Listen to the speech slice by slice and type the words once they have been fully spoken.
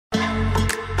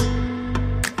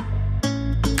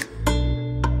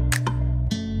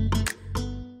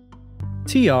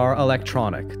TR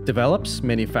Electronic develops,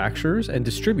 manufactures, and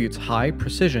distributes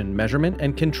high-precision measurement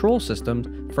and control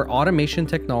systems for automation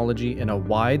technology in a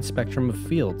wide spectrum of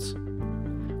fields.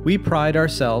 We pride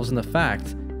ourselves in the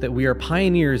fact that we are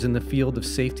pioneers in the field of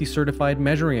safety-certified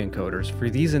measuring encoders for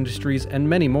these industries and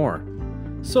many more.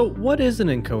 So what is an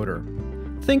encoder?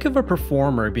 Think of a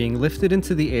performer being lifted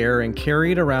into the air and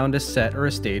carried around a set or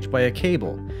a stage by a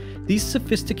cable. These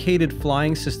sophisticated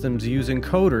flying systems use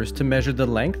encoders to measure the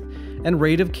length and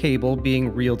rate of cable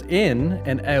being reeled in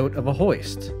and out of a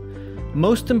hoist.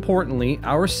 Most importantly,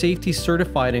 our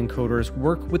safety-certified encoders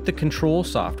work with the control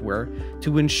software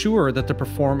to ensure that the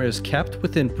performer is kept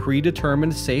within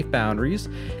predetermined safe boundaries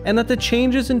and that the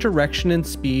changes in direction and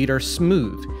speed are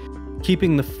smooth,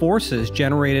 keeping the forces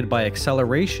generated by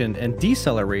acceleration and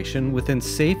deceleration within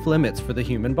safe limits for the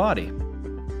human body.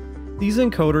 These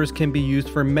encoders can be used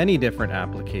for many different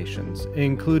applications,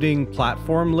 including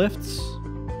platform lifts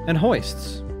and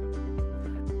hoists.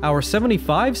 Our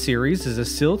 75 series is a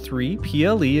SIL3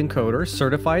 PLE encoder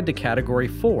certified to Category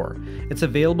 4. It's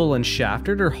available in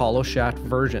shafted or hollow shaft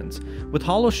versions, with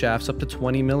hollow shafts up to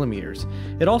 20 millimeters.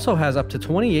 It also has up to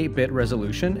 28-bit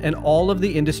resolution and all of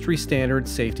the industry standard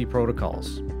safety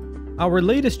protocols. Our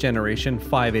latest generation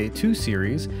 582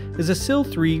 series is a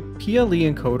SIL3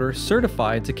 PLE encoder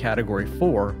certified to Category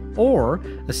 4, or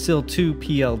a SIL2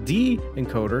 PLD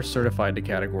encoder certified to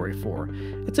Category 4.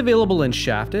 It's available in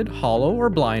shafted, hollow, or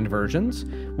blind versions,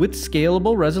 with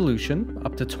scalable resolution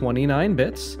up to 29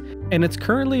 bits, and it's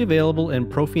currently available in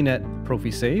Profinet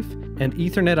ProfiSafe and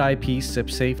Ethernet IP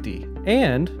SIP Safety,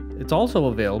 and it's also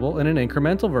available in an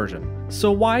incremental version.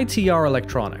 So why TR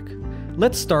Electronic?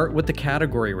 Let's start with the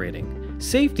category rating.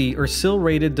 Safety or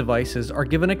SIL-rated devices are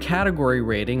given a category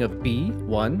rating of B,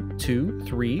 1, 2,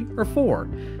 3, or 4.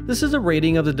 This is a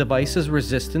rating of the device's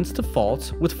resistance to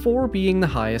faults, with 4 being the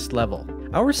highest level.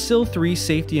 Our SIL3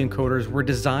 safety encoders were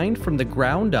designed from the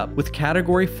ground up with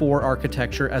Category 4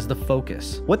 architecture as the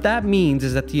focus. What that means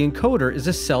is that the encoder is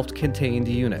a self-contained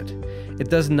unit. It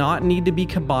does not need to be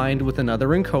combined with another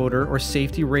encoder or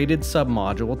safety-rated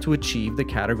submodule to achieve the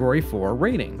Category 4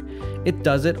 rating. It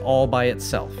does it all by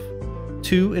itself.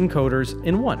 2 encoders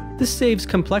in 1. This saves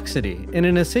complexity, and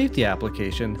in a safety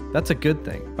application, that's a good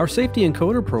thing. Our safety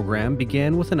encoder program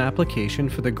began with an application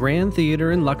for the Grand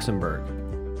Theater in Luxembourg.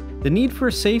 The need for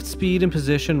safe speed and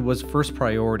position was first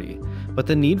priority, but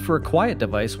the need for a quiet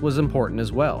device was important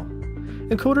as well.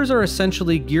 Encoders are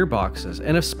essentially gearboxes,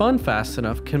 and if spun fast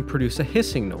enough can produce a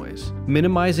hissing noise.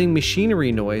 Minimizing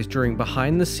machinery noise during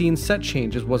behind-the-scenes set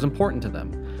changes was important to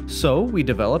them, so we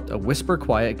developed a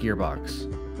whisper-quiet gearbox.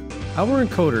 Our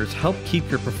encoders help keep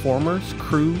your performers,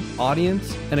 crew,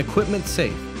 audience, and equipment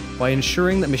safe by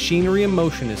ensuring that machinery in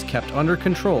motion is kept under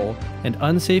control and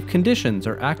unsafe conditions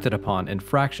are acted upon in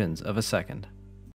fractions of a second.